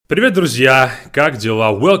Привет, друзья! Как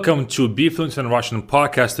дела? Welcome to Be Fluent in Russian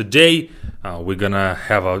podcast. Today, we're gonna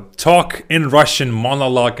have a talk in Russian,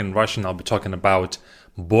 monologue in Russian. I'll be talking about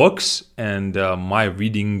books and my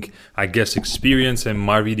reading, experience and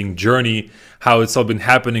my reading journey, how it's all been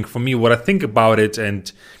happening for me, what I think about it.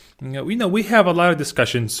 And, we have a lot of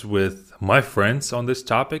discussions with my friends on this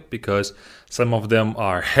topic because some of them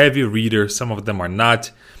are heavy readers, some of them are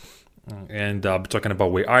not. And I'll be talking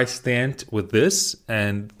about where I stand with this.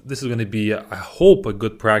 And this is going to be, I hope, a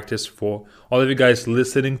good practice for all of you guys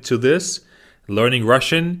listening to this, learning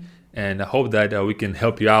Russian. And I hope that we can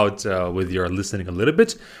help you out with your listening a little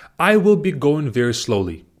bit. I will be going very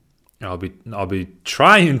slowly. I'll be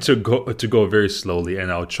trying to go very slowly,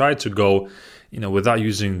 and I'll try to go, without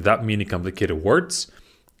using that many complicated words,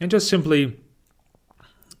 and just simply,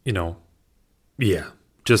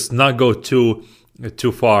 just not go too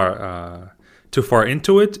far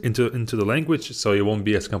into the language, so it won't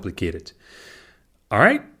be as complicated. All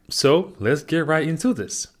right, so let's get right into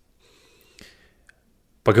this.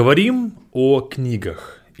 Поговорим о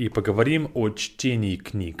книгах и поговорим о чтении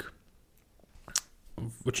книг.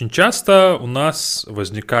 Очень часто у нас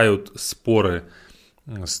возникают споры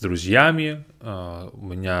с друзьями. У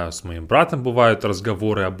меня с моим братом бывают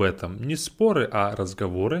разговоры об этом. Не споры, а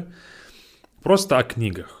разговоры. Просто о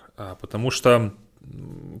книгах. Потому что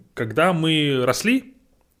когда мы росли,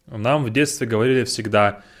 нам в детстве говорили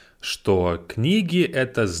всегда, что книги —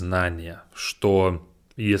 это знания, что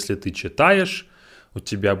если ты читаешь, у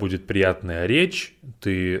тебя будет приятная речь,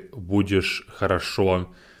 ты будешь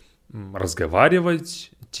хорошо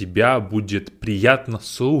разговаривать, тебя будет приятно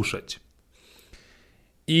слушать.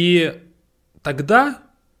 И тогда,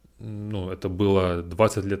 это было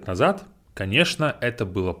 20 лет назад, конечно, это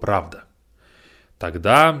было правда.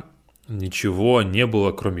 Тогда ничего не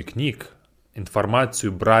было, кроме книг.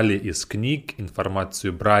 Информацию брали из книг,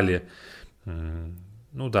 информацию брали,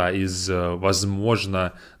 из,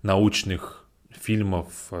 возможно, научных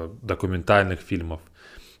фильмов, документальных фильмов.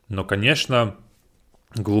 Но, конечно,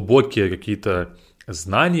 глубокие какие-то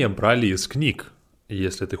знания брали из книг.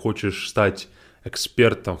 Если ты хочешь стать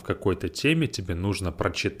экспертом в какой-то теме, тебе нужно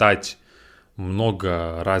прочитать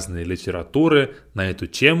много разной литературы на эту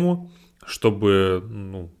тему,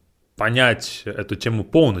 чтобы, понять эту тему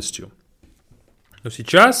полностью. Но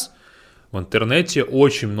сейчас в интернете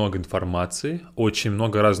очень много информации, очень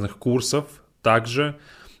много разных курсов, также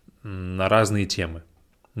на разные темы.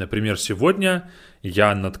 Например, сегодня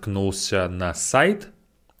я наткнулся на сайт,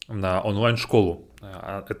 на онлайн-школу.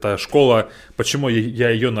 Эта школа, почему я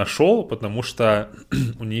ее нашел? Потому что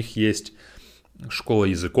у них есть школа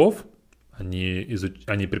языков, они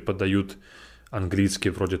преподают английский,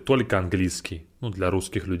 вроде только английский, для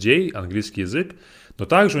русских людей, английский язык. Но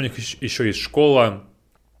также у них еще есть школа,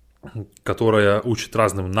 которая учит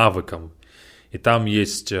разным навыкам. И там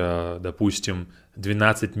есть, допустим,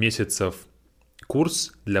 12 месяцев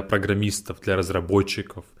курс для программистов, для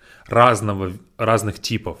разработчиков разных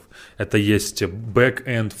типов. Это есть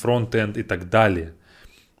бэк-энд, фронт-энд и так далее.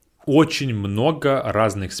 Очень много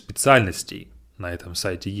разных специальностей на этом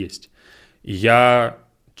сайте есть. И я,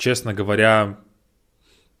 честно говоря,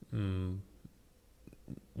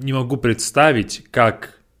 не могу представить,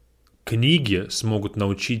 как книги смогут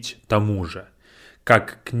научить тому же.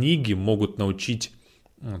 Как книги могут научить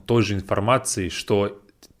той же информации, что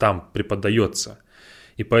там преподается.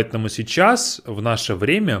 И поэтому сейчас, в наше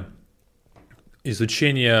время,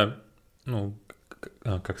 изучение,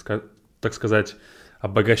 так сказать,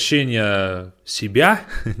 обогащение себя,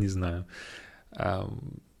 не знаю,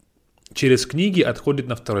 через книги отходит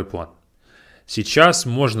на второй план. Сейчас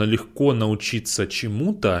можно легко научиться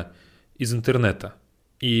чему-то из интернета,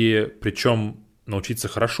 и причем научиться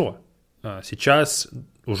хорошо. Сейчас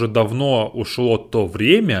уже давно ушло то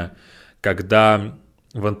время, когда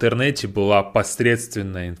в интернете была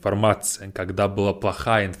посредственная информация, когда была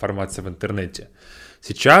плохая информация в интернете.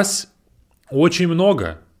 Сейчас очень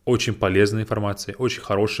много очень полезной информации, очень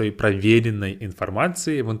хорошей, проверенной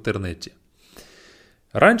информации в интернете.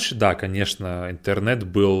 Раньше, да, конечно, интернет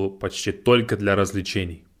был почти только для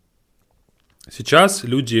развлечений. Сейчас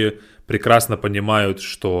люди прекрасно понимают,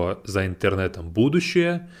 что за интернетом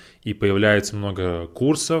будущее, и появляется много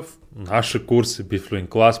курсов. Наши курсы BeFluent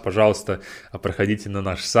Class, пожалуйста, проходите на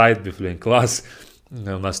наш сайт BeFluent Class.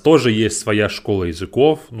 У нас тоже есть своя школа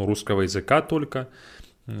языков, русского языка только.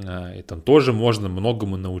 И там тоже можно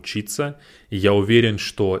многому научиться. И я уверен,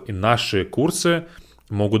 что и наши курсы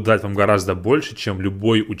могут дать вам гораздо больше, чем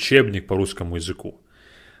любой учебник по русскому языку.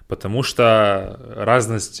 Потому что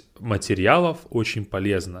разность материалов очень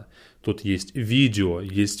полезна. Тут есть видео,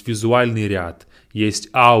 есть визуальный ряд, есть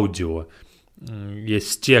аудио,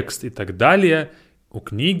 есть текст и так далее. У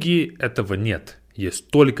книги этого нет. Есть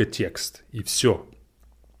только текст, и все.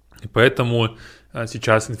 И поэтому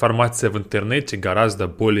сейчас информация в интернете гораздо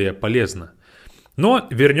более полезна. Но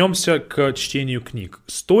вернемся к чтению книг.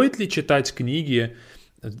 Стоит ли читать книги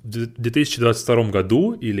в 2022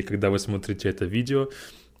 году, или когда вы смотрите это видео,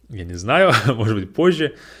 я не знаю, может быть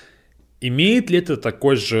позже, имеет ли это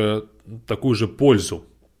такую же пользу,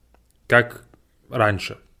 как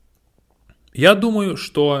раньше? Я думаю,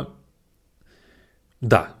 что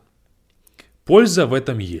да, польза в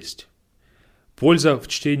этом есть. Польза в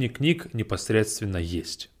чтении книг непосредственно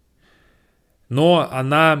есть. Но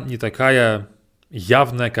она не такая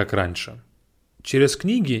явная, как раньше. Через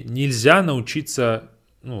книги нельзя научиться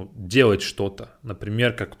делать что-то.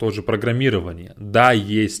 Например, как тоже программирование. Да,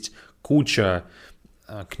 есть куча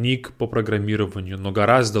книг по программированию, но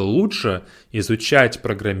гораздо лучше изучать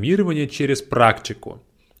программирование через практику.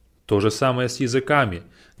 То же самое с языками.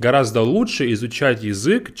 Гораздо лучше изучать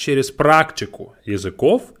язык через практику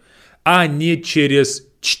языков, а не через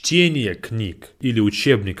чтение книг или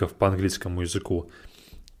учебников по английскому языку.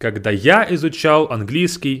 Когда я изучал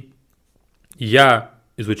английский, я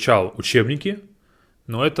изучал учебники,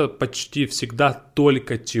 но это почти всегда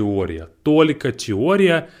только теория. Только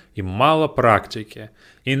теория и мало практики.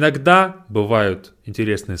 Иногда бывают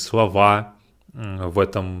интересные слова в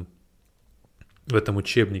этом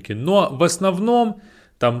учебнике, но в основном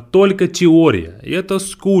там только теория. И это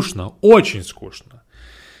скучно, очень скучно.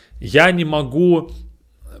 Я не могу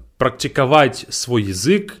практиковать свой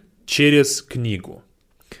язык через книгу.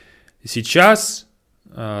 Сейчас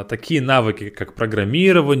такие навыки, как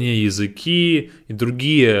программирование, языки и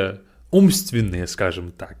другие умственные,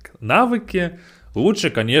 скажем так, навыки лучше,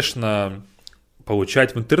 конечно,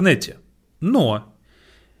 получать в интернете. Но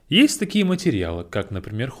есть такие материалы, как,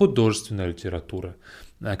 например, художественная литература,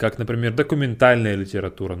 как, например, документальная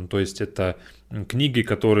литература. То есть это книги,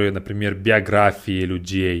 которые, например, биографии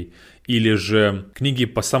людей, или же книги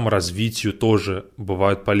по саморазвитию тоже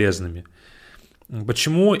бывают полезными.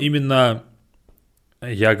 Почему именно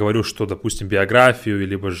я говорю, что, допустим, биографию,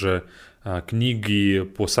 либо же книги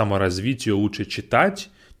по саморазвитию лучше читать,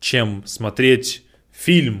 чем смотреть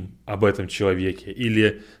фильм об этом человеке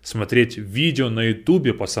или смотреть видео на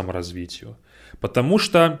ютубе по саморазвитию? Потому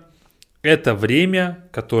что это время,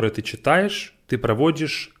 которое ты читаешь, ты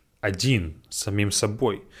проводишь один, с самим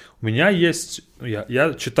собой. У меня есть...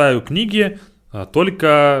 Я читаю книги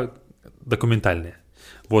только документальные.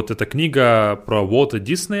 Вот эта книга про Уолта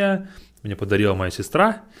Диснея мне подарила моя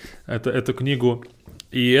сестра, эту книгу.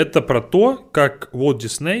 И это про то, как Уолт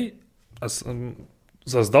Дисней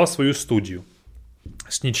создал свою студию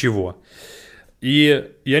с ничего.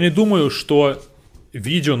 И я не думаю, что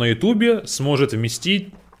видео на ютубе сможет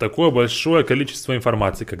вместить такое большое количество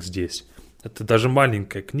информации, как здесь. Это даже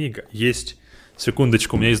маленькая книга. Есть,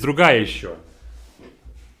 секундочку, у меня есть другая еще.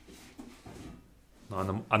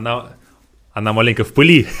 Но она маленько в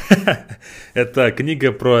пыли. Это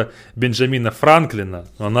книга про Бенджамина Франклина.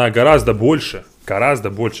 Но она гораздо больше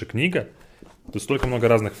книга. Тут столько много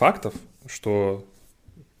разных фактов, что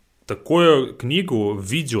такую книгу в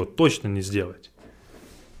видео точно не сделать.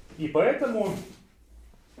 И поэтому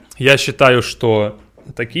я считаю, что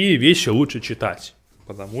такие вещи лучше читать.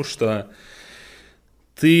 Потому что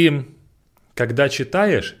ты, когда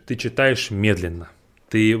читаешь, ты читаешь медленно.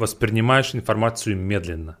 Ты воспринимаешь информацию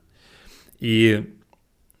медленно. И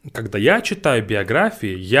когда я читаю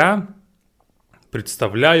биографии, я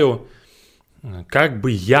представляю, как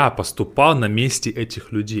бы я поступал на месте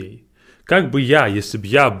этих людей. Как бы я, если бы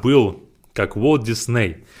я был как Уолт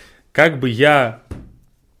Дисней, как бы я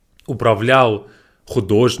управлял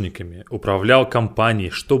художниками, управлял компанией,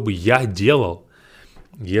 что бы я делал,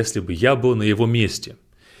 если бы я был на его месте.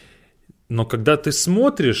 Но когда ты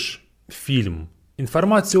смотришь фильм,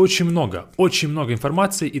 информации очень много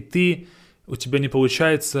информации, и у тебя не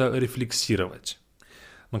получается рефлексировать.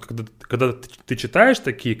 Но когда ты читаешь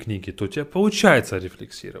такие книги, то у тебя получается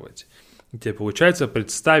рефлексировать. У тебя получается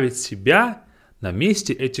представить себя на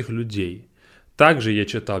месте этих людей. Также я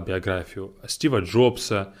читал биографию Стива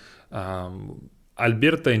Джобса,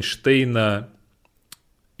 Альберта Эйнштейна,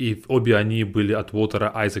 и обе они были от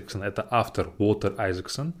Уолтера Айзексона. Это автор Уолтер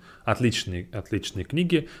Айзексон. Отличные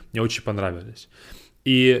книги, мне очень понравились.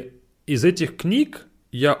 И из этих книг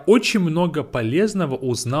я очень много полезного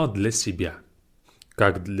узнал для себя.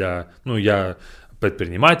 Я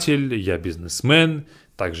предприниматель, я бизнесмен,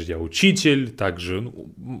 также я учитель, также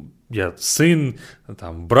я сын,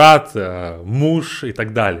 брат, муж и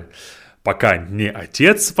так далее. Пока не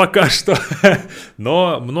отец, пока что,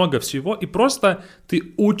 но много всего. И просто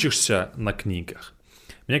ты учишься на книгах.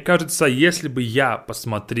 Мне кажется, если бы я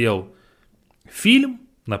посмотрел фильм,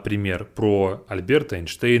 например, про Альберта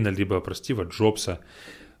Эйнштейна, либо про Стива Джобса,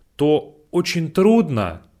 то очень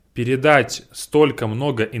трудно передать столько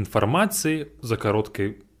много информации за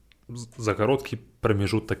короткий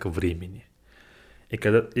промежуток времени. И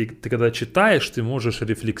ты когда читаешь, ты можешь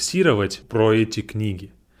рефлексировать про эти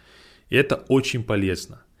книги. И это очень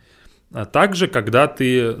полезно. А также, когда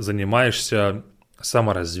ты занимаешься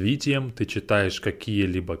саморазвитием, ты читаешь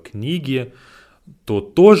какие-либо книги, то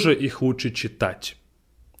тоже их лучше читать.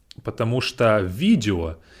 Потому что в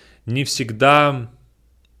видео не всегда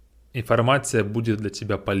информация будет для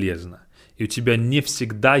тебя полезна. И у тебя не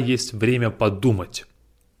всегда есть время подумать.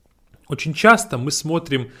 Очень часто мы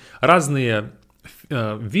смотрим разные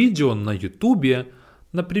видео на YouTube,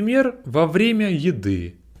 например, во время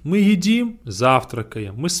еды. Мы едим,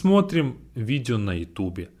 завтракаем, мы смотрим видео на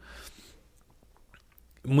YouTube.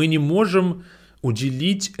 Мы не можем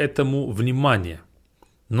уделить этому внимание.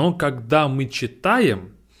 Но когда мы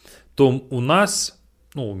читаем, то у нас,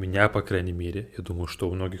 у меня, по крайней мере, я думаю, что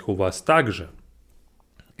у многих у вас также,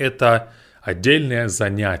 это отдельное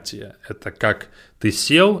занятие. Это как ты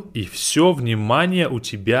сел, и все внимание у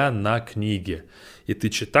тебя на книге. И ты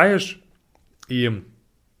читаешь, и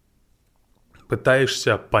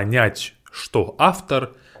пытаешься понять, что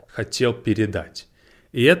автор хотел передать.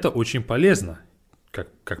 И это очень полезно,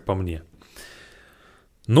 как по мне.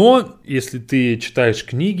 Но если ты читаешь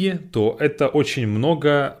книги, то это очень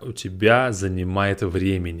много у тебя занимает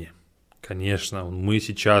времени. Конечно, мы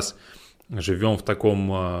сейчас живем в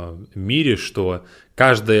таком мире, что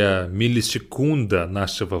каждая миллисекунда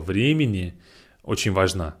нашего времени очень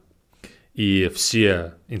важна. И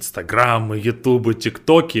все инстаграмы, ютубы,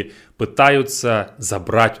 тиктоки пытаются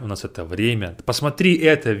забрать у нас это время. Посмотри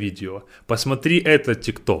это видео, посмотри этот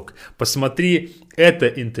тикток, посмотри это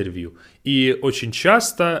интервью. И очень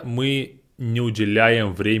часто мы не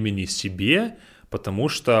уделяем времени себе, потому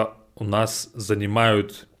что у нас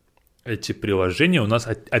занимают эти приложения, у нас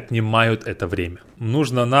отнимают это время.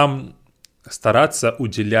 Нужно нам стараться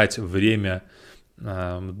уделять время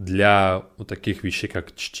для вот таких вещей,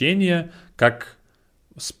 как чтение, как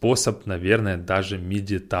способ, наверное, даже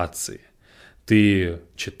медитации. Ты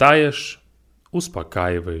читаешь,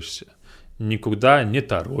 успокаиваешься, никуда не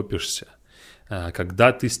торопишься.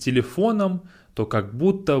 Когда ты с телефоном, то как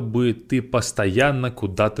будто бы ты постоянно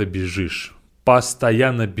куда-то бежишь.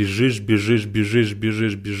 Постоянно бежишь.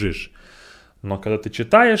 Но когда ты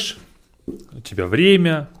читаешь, у тебя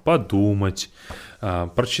время подумать,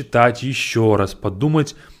 прочитать еще раз,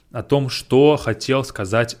 подумать о том, что хотел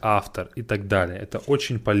сказать автор и так далее. Это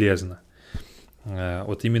очень полезно.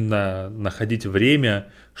 Вот именно находить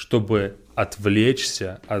время, чтобы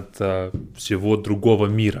отвлечься от всего другого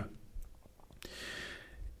мира.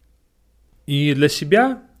 И для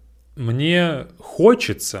себя мне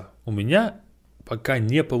хочется, у меня пока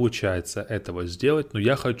не получается этого сделать, но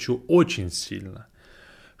я хочу очень сильно,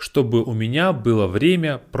 чтобы у меня было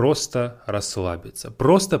время просто расслабиться,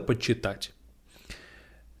 просто почитать.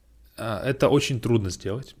 Это очень трудно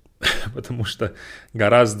сделать, потому что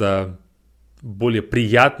гораздо более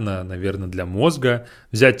приятно, наверное, для мозга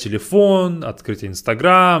взять телефон, открыть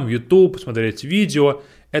Инстаграм, Ютуб, посмотреть видео.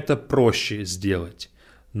 Это проще сделать,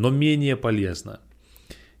 но менее полезно.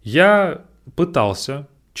 Я пытался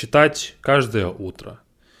читать каждое утро.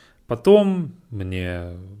 Потом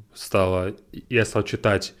я стал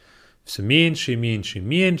читать все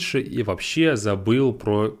меньше и вообще забыл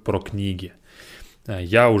про книги.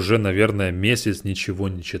 Я уже, наверное, месяц ничего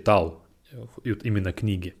не читал, именно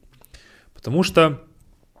книги. Потому что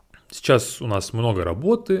сейчас у нас много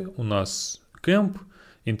работы, у нас кемп,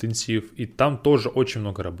 интенсив, и там тоже очень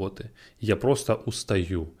много работы. Я просто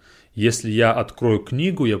устаю. Если я открою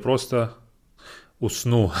книгу, я просто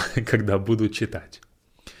усну, когда буду читать.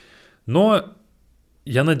 Но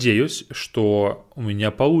я надеюсь, что у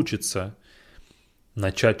меня получится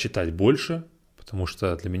начать читать больше, потому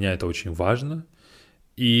что для меня это очень важно.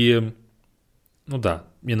 И, я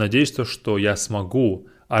надеюсь, что я смогу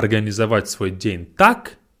организовать свой день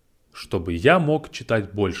так, чтобы я мог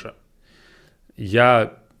читать больше.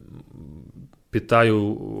 Я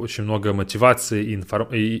питаю очень много мотивации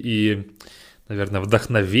и, наверное,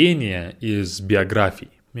 вдохновения из биографий.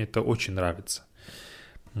 Мне это очень нравится.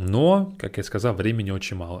 Но, как я сказал, времени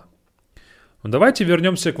очень мало. Давайте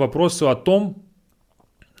вернемся к вопросу о том,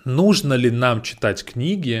 нужно ли нам читать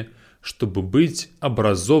книги, чтобы быть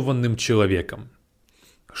образованным человеком,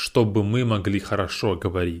 чтобы мы могли хорошо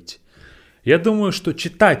говорить. Я думаю, что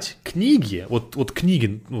читать книги, вот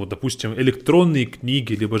книги, допустим, электронные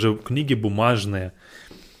книги, либо же книги бумажные,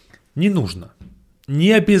 не нужно.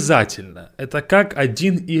 Не обязательно. Это как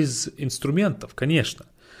один из инструментов, конечно.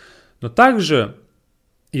 Но также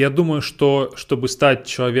я думаю, что чтобы стать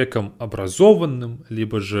человеком образованным,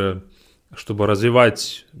 либо же чтобы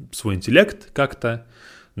развивать свой интеллект как-то,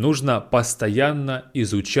 нужно постоянно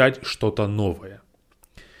изучать что-то новое.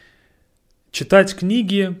 Читать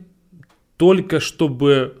книги только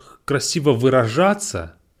чтобы красиво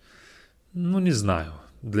выражаться, не знаю.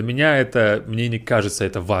 Для меня мне не кажется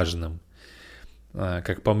это важным.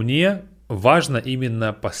 Как по мне, важно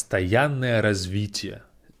именно постоянное развитие,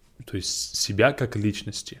 то есть себя как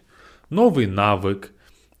личности. Новый навык,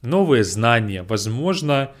 новые знания.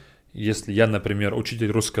 Возможно, если я, например,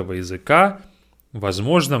 учитель русского языка,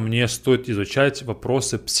 возможно, мне стоит изучать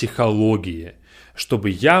вопросы психологии, чтобы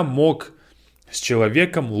я мог с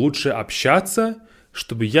человеком лучше общаться,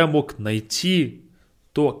 чтобы я мог найти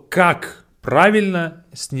то, как правильно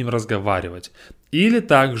с ним разговаривать. Или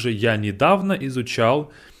также я недавно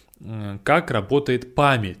изучал, как работает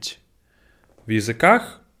память. В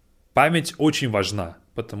языках память очень важна,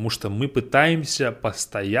 потому что мы пытаемся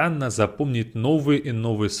постоянно запомнить новые и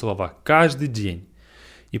новые слова каждый день.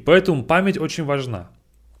 И поэтому память очень важна.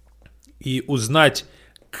 И узнать,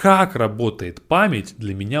 как работает память,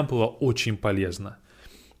 для меня было очень полезно.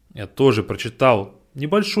 Я тоже прочитал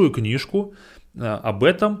небольшую книжку об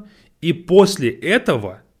этом. И после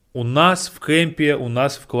этого у нас в кемпе, у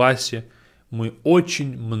нас в классе мы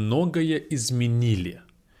очень многое изменили.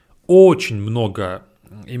 Очень много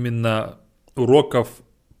именно уроков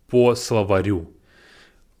по словарю.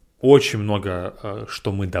 Очень много,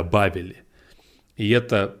 что мы добавили. И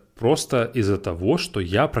это просто из-за того, что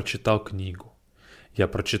я прочитал книгу. Я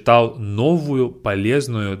прочитал новую,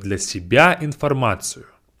 полезную для себя информацию.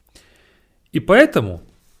 И поэтому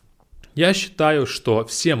я считаю, что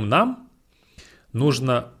всем нам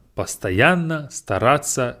нужно постоянно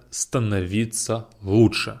стараться становиться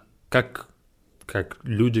лучше. Как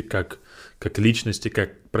люди, как личности,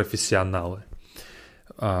 как профессионалы.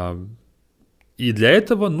 И для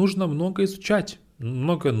этого нужно много изучать.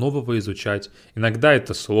 Много нового изучать. Иногда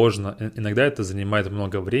это сложно, иногда это занимает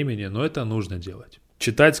много времени, но это нужно делать.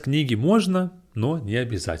 Читать книги можно, но не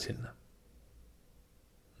обязательно.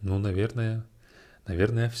 Наверное,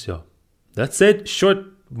 все. That's it. Short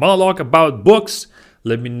monologue about books.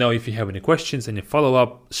 Let me know if you have any questions, any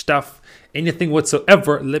follow-up stuff, anything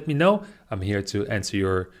whatsoever. Let me know. I'm here to answer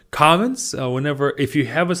your comments whenever. If you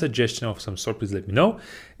have a suggestion of some sort, please let me know.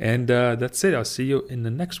 And that's it. I'll see you in the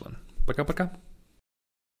next one. Пока-пока.